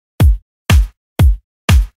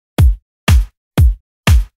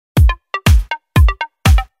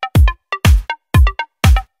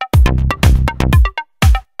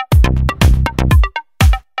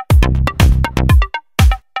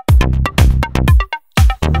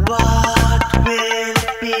What will it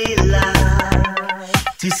be like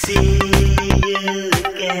to see you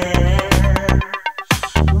again?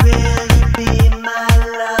 Will you be my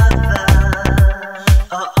lover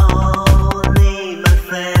or only my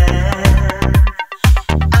friend?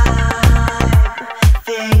 I'm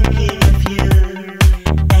thinking of you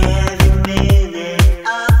every minute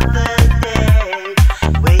of the day,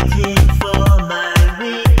 waiting for my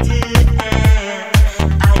week to end.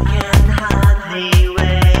 I can hardly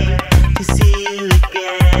wait to see you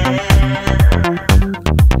again.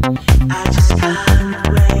 I just can't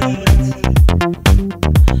wait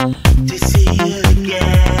to see you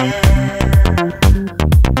again.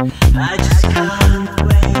 I just can't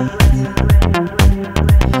wait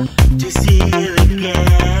to see you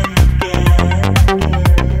again.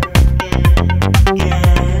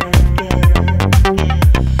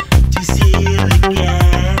 To see you again.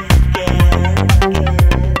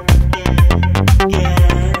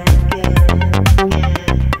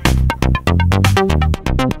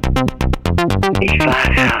 Ich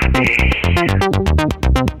warte auf dich.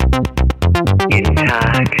 Jeden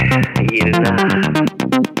Tag, jede Nacht.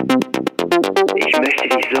 Ich möchte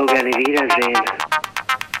dich so gerne wiedersehen.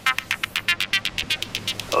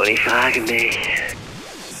 Und ich frage mich: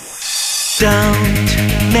 Don't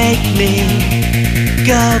make me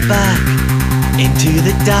go back into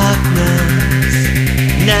the darkness.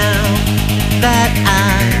 Now that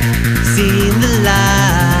I've seen the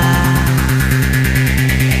light,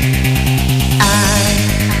 I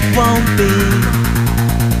won't be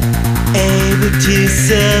able to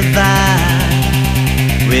survive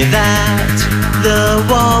without the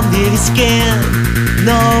warmth of your skin.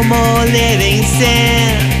 No more living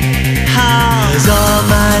sin. 'Cause all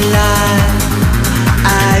my life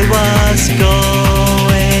I was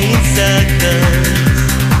going in circles,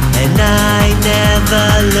 and I never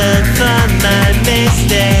learned from my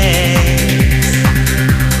mistakes.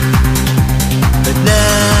 But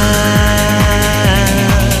now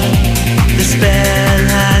the spell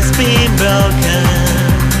has been broken.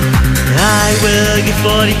 I will give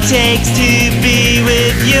what it takes to be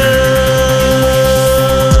with you.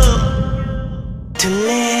 To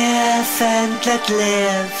live and let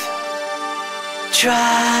live.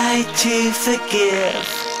 Try to forgive.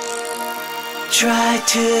 Try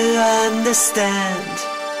to understand.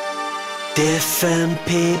 Different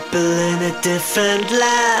people in a different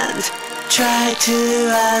land. Try to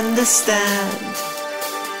understand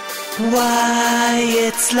why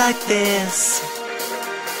it's like this.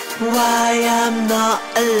 Why I'm not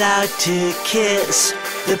allowed to kiss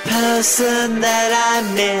the person that I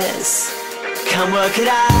miss. Come work it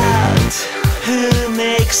out. Who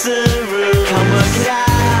makes the rules? Come work it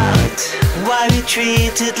out. Why we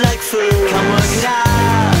treated like fools? Come work it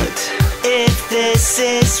out. If this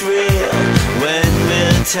is real, when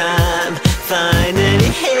will time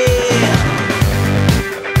finally heal?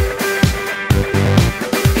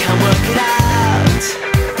 Come work it out.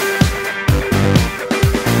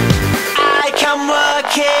 I can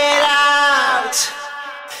work it out.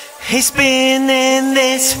 He's been in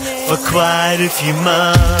this for quite a few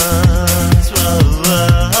months. Whoa,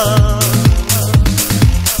 whoa.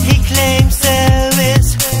 He claims there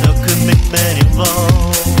is no commitment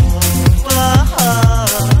involved. Whoa.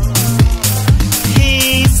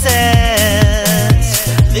 He says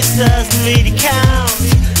this doesn't really count,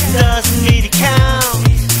 doesn't really count.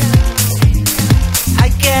 I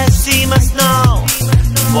guess he must know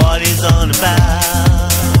what he's on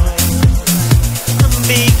about,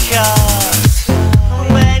 because